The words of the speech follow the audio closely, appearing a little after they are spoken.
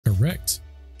Correct.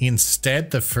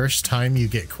 Instead, the first time you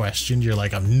get questioned, you're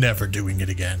like, I'm never doing it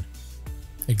again.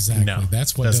 Exactly. No,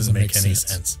 that's what doesn't make any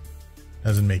sense.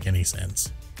 Doesn't make any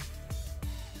sense.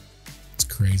 It's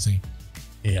crazy.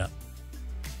 Yeah.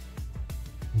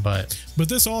 But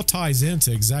this all ties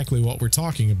into exactly what we're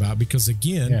talking about, because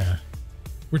again,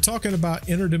 we're talking about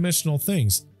interdimensional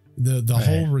things. The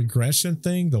whole regression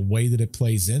thing, the way that it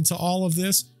plays into all of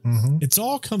this, it's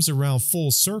all comes around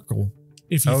full circle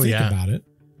if you think about it.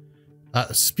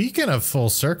 Speaking of full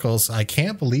circles, I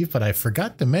can't believe, but I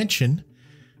forgot to mention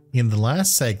in the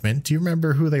last segment, do you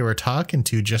remember who they were talking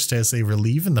to just as they were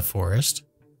leaving the forest?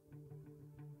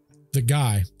 The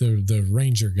guy, the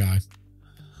ranger guy.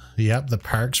 Yep, the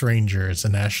park's ranger. It's a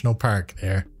national park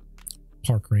there.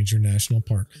 Park Ranger National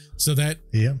Park. So that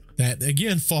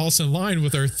again falls in line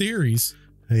with our theories.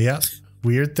 Yep.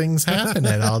 Weird things happen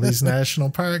at all these national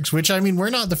parks, which, I mean, we're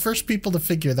not the first people to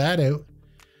figure that out.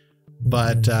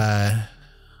 But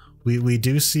we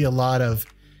do see a lot of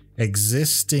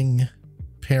existing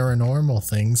paranormal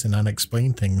things and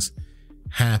unexplained things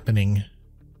happening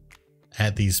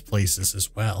at these places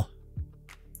as well.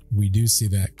 We do see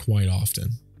that quite often.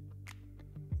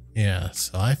 Yeah,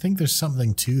 so I think there's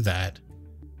something to that.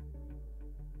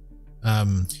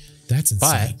 That's insane.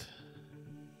 But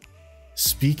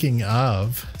speaking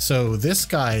of, so this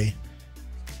guy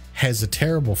has a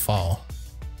terrible fall.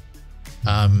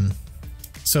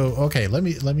 So okay, let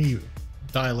me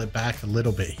dial it back a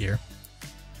little bit here.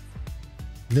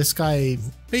 This guy,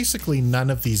 basically none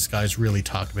of these guys really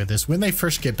talk about this. When they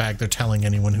first get back, they're telling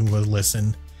anyone who will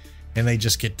listen, and they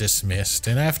just get dismissed.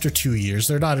 And after 2 years,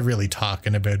 they're not really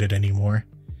talking about it anymore.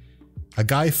 A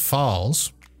guy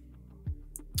falls,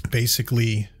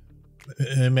 basically,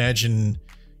 imagine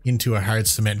into a hard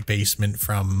cement basement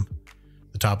from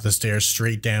the top of the stairs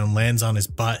straight down, lands on his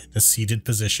butt in a seated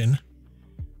position.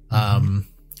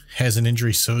 Has an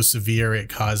injury so severe it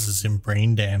causes him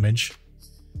brain damage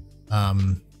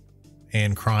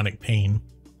and chronic pain.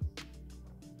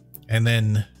 And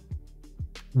then,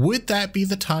 would that be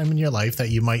the time in your life that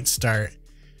you might start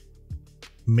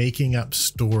making up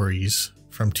stories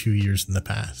from 2 years in the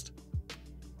past?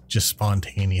 Just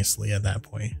spontaneously at that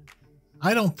point?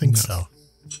 I don't think so.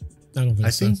 I don't think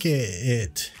so. I think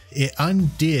it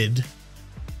undid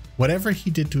whatever he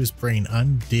did to his brain,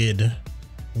 undid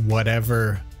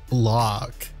whatever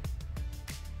block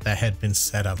that had been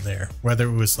set up there, whether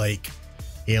it was like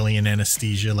alien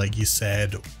anesthesia, like you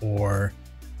said, or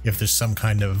if there's some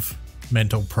kind of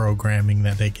mental programming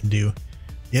that they can do.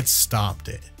 It stopped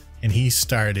it, and he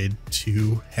started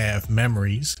to have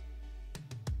memories,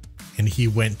 and he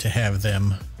went to have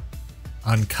them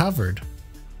uncovered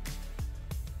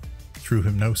through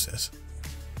hypnosis.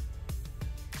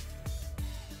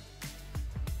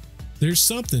 There's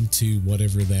something to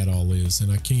whatever that all is,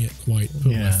 and I can't quite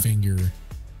put my finger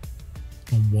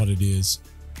on what it is.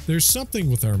 There's something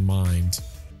with our mind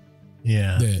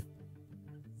that,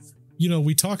 you know,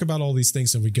 we talk about all these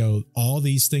things and we go, all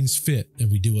these things fit,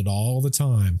 and we do it all the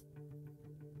time.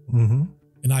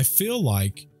 And I feel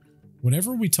like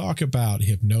whenever we talk about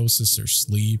hypnosis or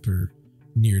sleep or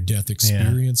near-death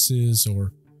experiences,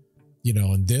 or, you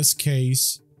know, in this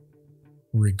case,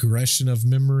 regression of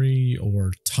memory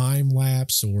or time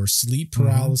lapse or sleep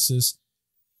paralysis,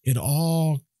 it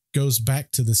all goes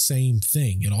back to the same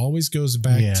thing. It always goes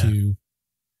back to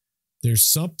there's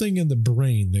something in the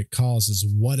brain that causes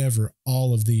whatever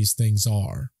all of these things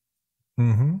are.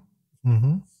 And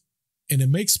it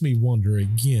makes me wonder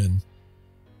again.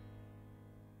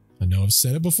 I know I've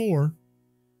said it before.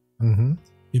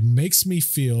 It makes me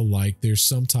feel like there's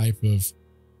some type of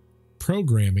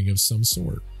programming of some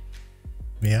sort.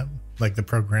 Yeah, like the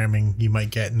programming you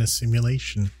might get in a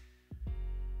simulation.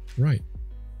 Right.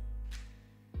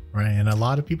 Right, and a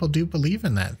lot of people do believe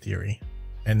in that theory.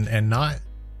 And not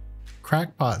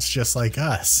crackpots just like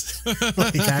us.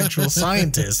 Like actual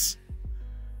scientists.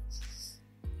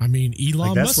 I mean,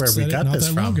 Elon Musk where said we got it not this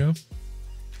that from. long ago.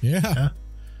 Yeah.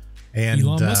 And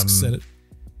Elon Musk said it.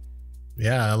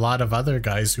 Yeah, a lot of other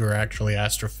guys who are actually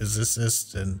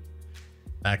astrophysicists and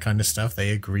that kind of stuff,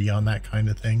 they agree on that kind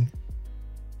of thing.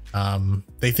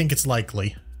 They think it's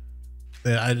likely.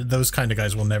 Those kind of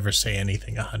guys will never say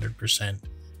anything 100%.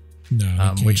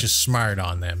 No, which is smart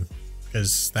on them,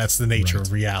 because that's the nature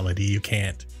of reality. You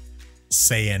can't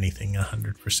say anything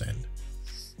 100%.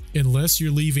 Unless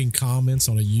you're leaving comments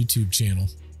on a YouTube channel.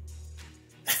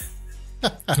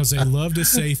 Because they love to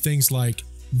say things like,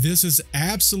 this is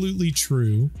absolutely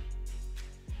true,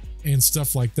 and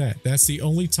stuff like that. That's the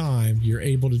only time you're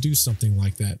able to do something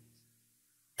like that.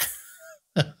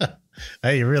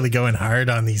 Hey, you're really going hard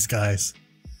on these guys.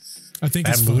 I think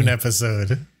that it's moon funny.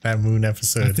 episode. That moon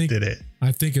episode did it.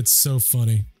 I think it's so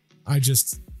funny.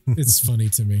 It's funny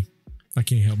to me. I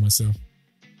can't help myself.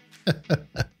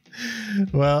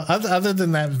 Well, other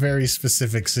than that very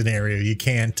specific scenario, you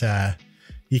can't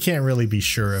really be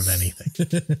sure of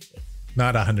anything.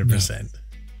 Not 100%.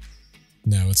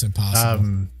 No, it's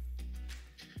impossible.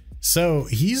 So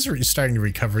he's starting to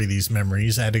recover these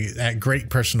memories at great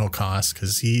personal cost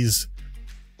because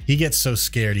he gets so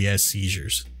scared he has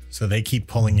seizures. So they keep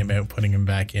pulling him out, putting him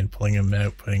back in, pulling him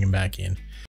out, putting him back in.